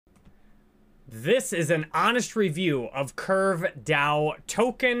This is an honest review of CRV DAO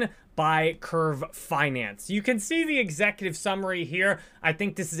token by CRV Finance. You can see the executive summary here. I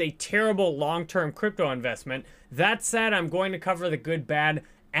think this is a terrible long-term crypto investment. That said, I'm going to cover the good, bad,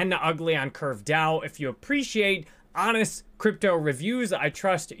 and the ugly on CRV DAO. If you appreciate honest crypto reviews, I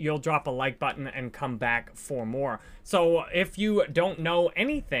trust you'll drop a like button and come back for more. So if you don't know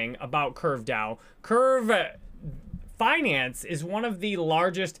anything about CRV DAO, CRV Finance is one of the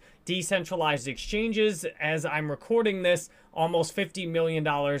largest decentralized exchanges. As I'm recording this, almost $50 million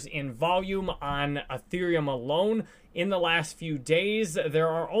in volume on Ethereum alone in the last few days. There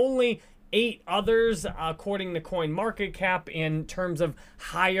are only 8 others, according to CoinMarketCap, in terms of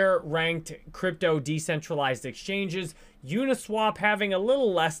higher ranked crypto decentralized exchanges. Uniswap having a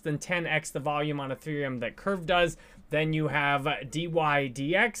little less than 10x the volume on Ethereum that CRV does. Then you have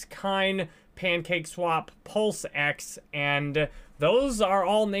DYDX, Kine, PancakeSwap, PulseX, and those are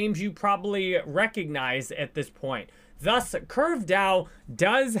all names you probably recognize at this point. Thus, CRV DAO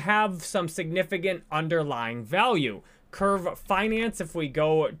does have some significant underlying value. CRV Finance, if we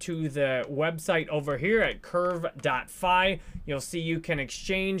go to the website over here at curve.fi, you'll see you can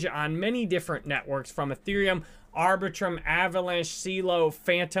exchange on many different networks from Ethereum, Arbitrum, Avalanche, CeeLo,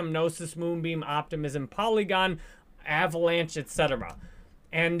 Phantom, Gnosis, Moonbeam, Optimism, Polygon, Avalanche, etc.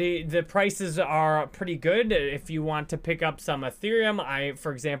 And the prices are pretty good. If you want to pick up some Ethereum, I,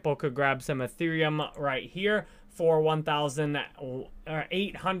 for example, could grab some Ethereum right here for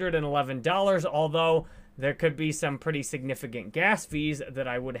 $1,811, although there could be some pretty significant gas fees that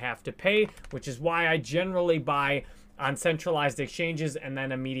I would have to pay, which is why I generally buy on centralized exchanges and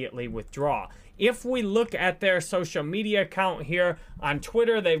then immediately withdraw. If we look at their social media account here on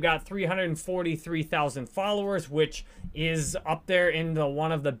Twitter, they've got 343,000 followers, which is up there in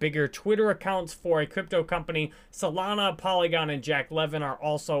one of the bigger Twitter accounts for a crypto company. Solana, Polygon, and Jack Levin are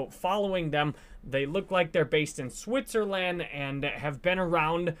also following them. They look like they're based in Switzerland and have been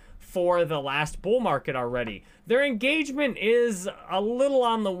around for the last bull market already. Their engagement is a little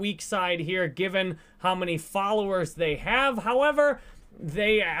on the weak side here, given how many followers they have. However,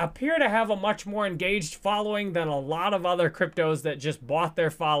 they appear to have a much more engaged following than a lot of other cryptos that just bought their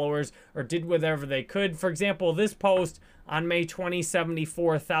followers or did whatever they could. For example, this post on May 20,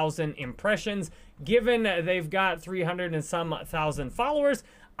 74,000 impressions. Given they've got 300 and some thousand followers,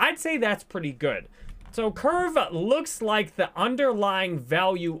 I'd say that's pretty good. So CRV looks like the underlying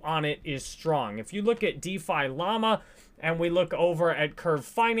value on it is strong. If you look at DeFi Llama and we look over at CRV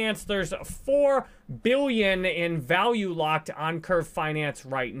Finance, there's $4 billion in value locked on CRV Finance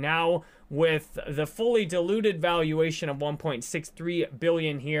right now, with the fully diluted valuation of $1.63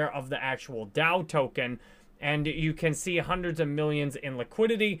 billion here of the actual DAO token. And you can see hundreds of millions in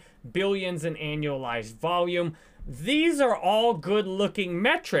liquidity, billions in annualized volume. These are all good looking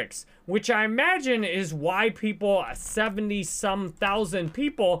metrics, which I imagine is why people, 70-some thousand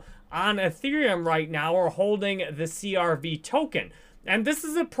people on Ethereum right now are holding the CRV token. And this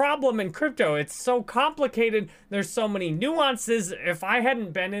is a problem in crypto. It's so complicated. There's so many nuances. If I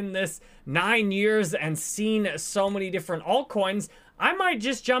hadn't been in this 9 years and seen so many different altcoins, I might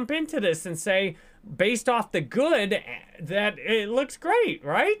just jump into this and say, based off the good, that it looks great,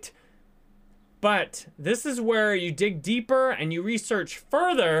 right? But this is where you dig deeper and you research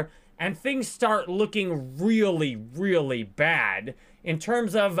further and things start looking really, really bad in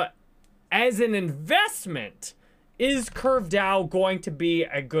terms of, as an investment, is CRV DAO going to be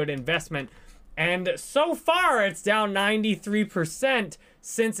a good investment? And so far, it's down 93%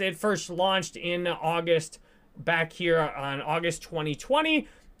 since it first launched in August, back here on August 2020.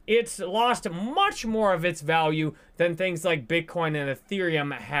 It's lost much more of its value than things like Bitcoin and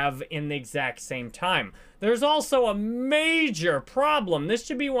Ethereum have in the exact same time. There's also a major problem. This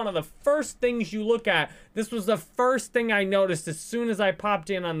should be one of the first things you look at. This was the first thing I noticed as soon as I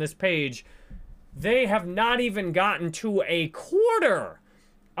popped in on this page. They have not even gotten to a quarter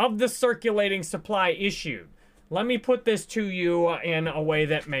of the circulating supply issued. Let me put this to you in a way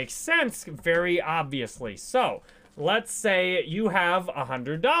that makes sense, very obviously. So, let's say you have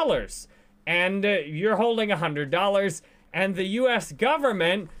 $100 and you're holding $100 and the US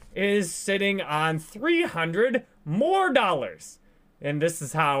government is sitting on $300 more. And this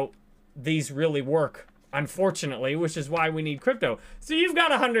is how these really work, unfortunately, which is why we need crypto. So you've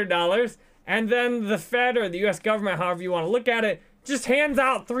got $100 and then the Fed or the US government, however you want to look at it, just hands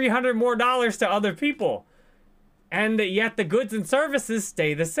out $300 more to other people. And yet the goods and services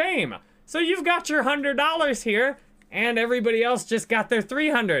stay the same. So you've got your $100 here, and everybody else just got their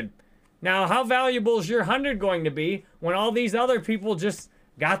 $300. Now, how valuable is your $100 going to be when all these other people just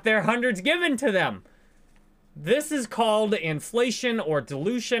got their hundreds given to them? This is called inflation or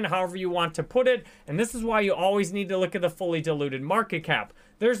dilution, however you want to put it, and this is why you always need to look at the fully diluted market cap.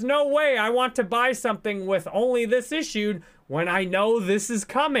 There's no way I want to buy something with only this issued when I know this is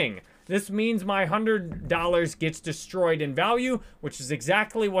coming. This means my $100 gets destroyed in value, which is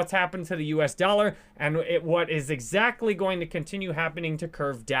exactly what's happened to the US dollar, and what is exactly going to continue happening to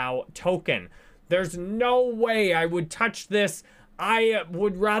Curve DAO token. There's no way I would touch this. I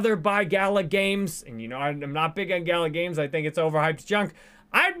would rather buy Gala Games, and you know I'm not big on Gala Games. I think it's overhyped junk.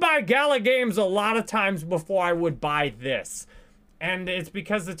 I'd buy Gala Games a lot of times before I would buy this. And it's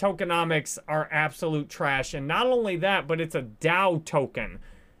because the tokenomics are absolute trash. And not only that, but it's a DAO token.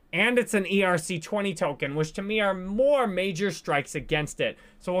 And it's an ERC20 token, which to me are more major strikes against it.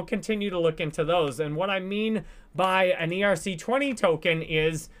 So we'll continue to look into those. And what I mean by an ERC20 token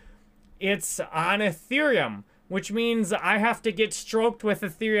is it's on Ethereum, which means I have to get stroked with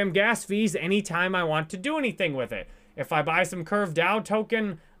Ethereum gas fees anytime I want to do anything with it. If I buy some Curve DAO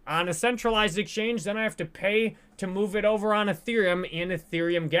token on a centralized exchange, then I have to pay to move it over on Ethereum in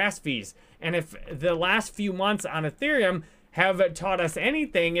Ethereum gas fees. And if the last few months on Ethereum have taught us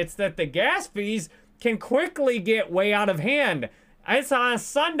anything, it's that the gas fees can quickly get way out of hand. It's on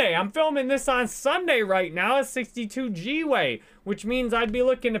Sunday. I'm filming this on Sunday right now at 62 G-Way, which means I'd be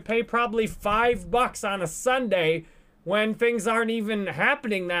looking to pay probably $5 on a Sunday when things aren't even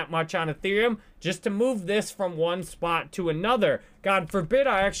happening that much on Ethereum just to move this from one spot to another. God forbid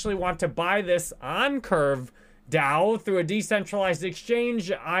I actually want to buy this on Curve DAO through a decentralized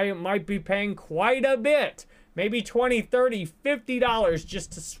exchange. I might be paying quite a bit, maybe $20, $30, $50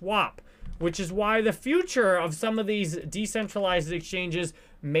 just to swap, which is why the future of some of these decentralized exchanges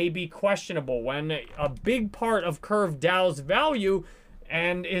may be questionable when a big part of Curve DAO's value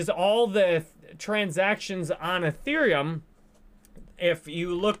and is all the transactions on Ethereum. If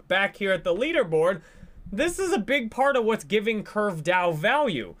you look back here at the leaderboard, this is a big part of what's giving Curve DAO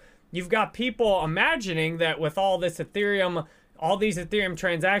value. You've got people imagining that with all this Ethereum, all these Ethereum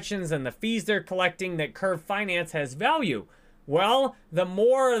transactions and the fees they're collecting, that Curve Finance has value. Well, the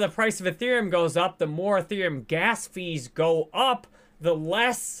more the price of Ethereum goes up, the more Ethereum gas fees go up, the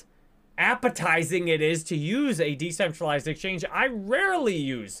less appetizing it is to use a decentralized exchange. I rarely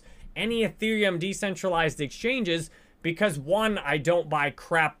use any Ethereum decentralized exchanges because, one, I don't buy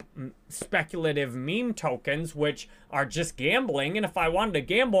crap speculative meme tokens, which are just gambling. And if I wanted to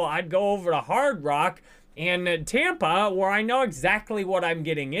gamble, I'd go over to Hard Rock in Tampa, where I know exactly what I'm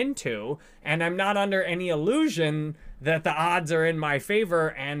getting into, and I'm not under any illusion that the odds are in my favor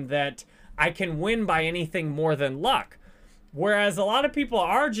and that I can win by anything more than luck. Whereas a lot of people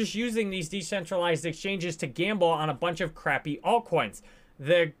are just using these decentralized exchanges to gamble on a bunch of crappy altcoins.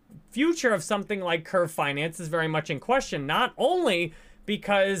 The future of something like Curve Finance is very much in question, not only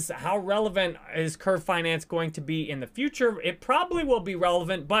because how relevant is Curve Finance going to be in the future? It probably will be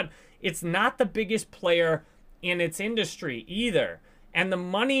relevant, but it's not the biggest player in its industry either. And the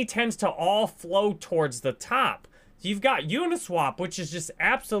money tends to all flow towards the top. So you've got Uniswap, which is just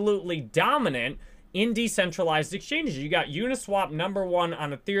absolutely dominant in decentralized exchanges. You got Uniswap #1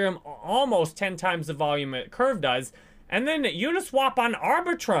 on Ethereum, almost 10 times the volume that Curve does. And then Uniswap on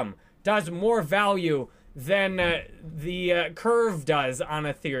Arbitrum does more value than the Curve does on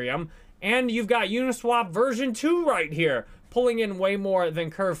Ethereum. And you've got Uniswap version 2 right here, pulling in way more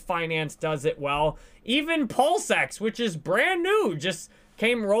than Curve Finance does it well. Even PulseX, which is brand new, just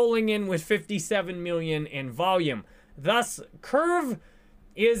came rolling in with 57 million in volume. Thus, Curve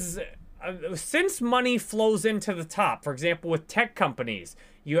is, since money flows into the top, for example, with tech companies,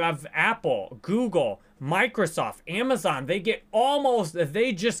 you have Apple, Google, Microsoft, Amazon,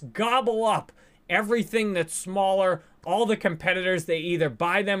 they just gobble up everything that's smaller. All the competitors, they either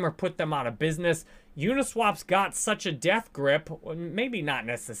buy them or put them out of business. Uniswap's got such a death grip, maybe not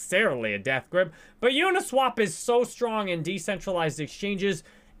necessarily a death grip, but Uniswap is so strong in decentralized exchanges,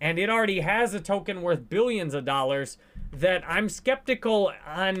 and it already has a token worth billions of dollars, that I'm skeptical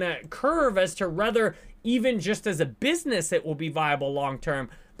on Curve as to whether even just as a business it will be viable long term.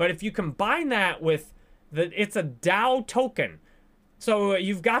 But if you combine that with it's a DAO token, so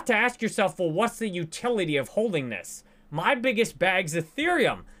you've got to ask yourself, well, what's the utility of holding this? My biggest bag's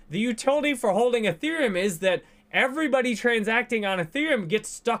Ethereum. The utility for holding Ethereum is that everybody transacting on Ethereum gets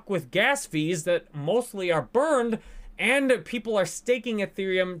stuck with gas fees that mostly are burned, and people are staking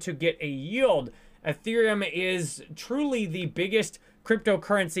Ethereum to get a yield. Ethereum is truly the biggest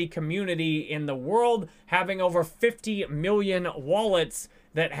cryptocurrency community in the world, having over 50 million wallets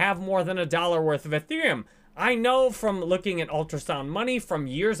that have more than $1 worth of Ethereum. I know from looking at Ultrasound Money, from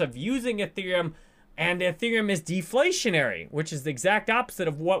years of using Ethereum, And Ethereum is deflationary, which is the exact opposite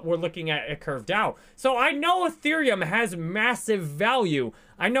of what we're looking at Curve DAO. So I know Ethereum has massive value.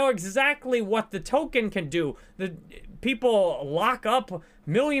 I know exactly what the token can do. The people lock up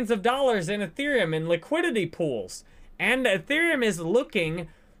millions of dollars in Ethereum in liquidity pools. And Ethereum is looking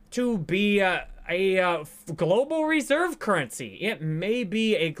to be a global reserve currency. It may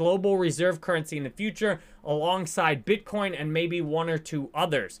be a global reserve currency in the future alongside Bitcoin and maybe one or two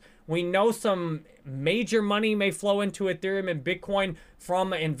others. We know some major money may flow into Ethereum and Bitcoin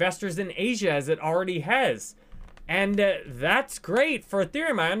from investors in Asia, as it already has. And that's great for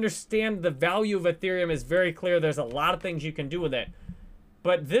Ethereum. I understand the value of Ethereum is very clear. There's a lot of things you can do with it.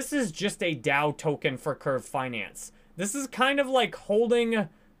 But this is just a DAO token for Curve Finance. This is kind of like holding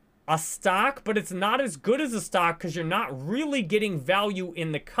a stock, but it's not as good as a stock because you're not really getting value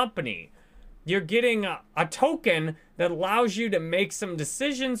in the company. You're getting a token that allows you to make some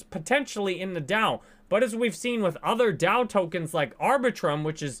decisions potentially in the DAO. But as we've seen with other DAO tokens like Arbitrum,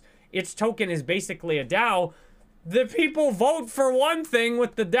 which is its token is basically a DAO, the people vote for one thing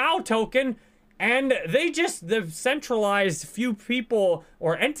with the DAO token, and the centralized few people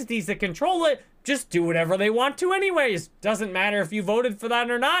or entities that control it just do whatever they want to anyways. Doesn't matter if you voted for that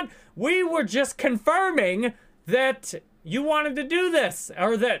or not. We were just confirming that you wanted to do this,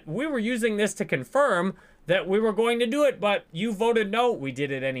 or that we were using this to confirm that we were going to do it, but you voted no, we did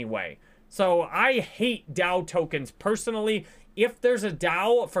it anyway. So I hate DAO tokens personally. If there's a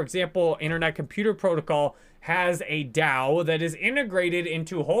DAO, for example, Internet Computer Protocol has a DAO that is integrated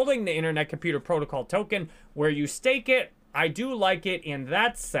into holding the Internet Computer Protocol token where you stake it, I do like it in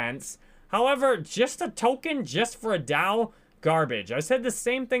that sense. However, just a token just for a DAO, garbage. I said the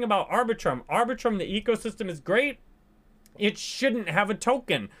same thing about Arbitrum. Arbitrum, the ecosystem is great. It shouldn't have a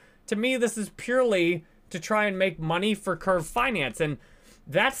token. To me, this is purely to try and make money for Curve Finance. And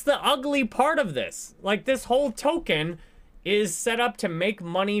that's the ugly part of this. Like, this whole token is set up to make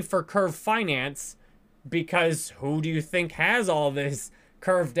money for Curve Finance because who do you think has all these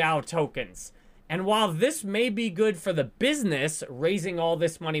Curve DAO tokens? And while this may be good for the business, raising all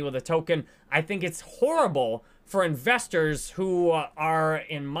this money with a token, I think it's horrible for investors who are,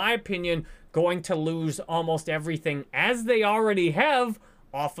 in my opinion, going to lose almost everything, as they already have,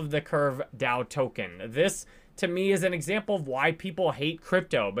 off of the Curve DAO token. This, to me, is an example of why people hate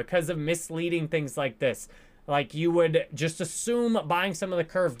crypto, because of misleading things like this. Like, you would just assume buying some of the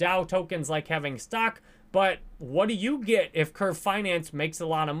Curve DAO tokens like having stock, but what do you get if Curve Finance makes a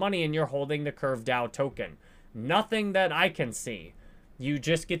lot of money and you're holding the Curve DAO token? Nothing that I can see. You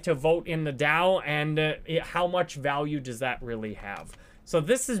just get to vote in the DAO, and how much value does that really have? So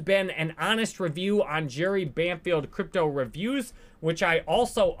this has been an honest review on Jerry Banfield Crypto Reviews, which I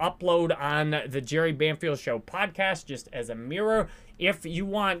also upload on the Jerry Banfield Show podcast, just as a mirror. If you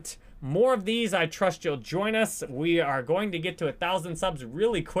want more of these, I trust you'll join us. We are going to get to 1,000 subs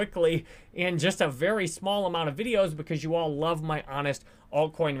really quickly in just a very small amount of videos because you all love my honest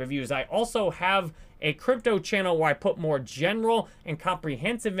altcoin reviews. I also have a crypto channel where I put more general and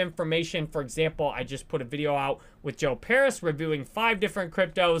comprehensive information. For example, I just put a video out with Joe Paris reviewing 5 different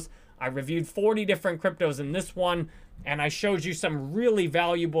cryptos. I reviewed 40 different cryptos in this one, and I showed you some really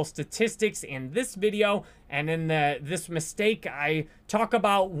valuable statistics in this video. And in this mistake, I talk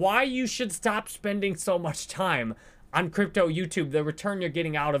about why you should stop spending so much time on crypto YouTube. The return you're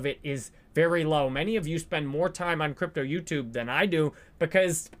getting out of it is very low. Many of you spend more time on crypto YouTube than I do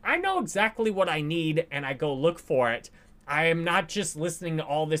because I know exactly what I need and I go look for it. I am not just listening to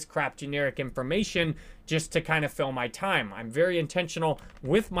all this crap generic information just to kind of fill my time. I'm very intentional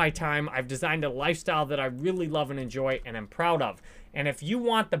with my time. I've designed a lifestyle that I really love and enjoy and am proud of. And if you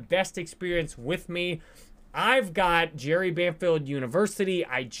want the best experience with me, I've got Jerry Banfield University.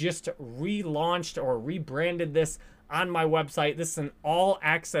 I just relaunched or rebranded this on my website. This is an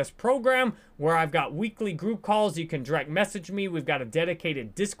all-access program where I've got weekly group calls. You can direct message me. We've got a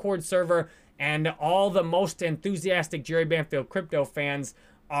dedicated Discord server, and all the most enthusiastic Jerry Banfield crypto fans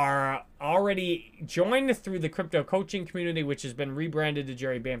are already joined through the crypto coaching community, which has been rebranded to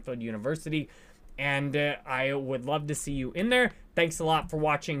Jerry Banfield University. And I would love to see you in there. Thanks a lot for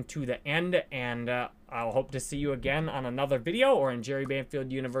watching to the end, and I'll hope to see you again on another video or in Jerry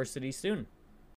Banfield University soon.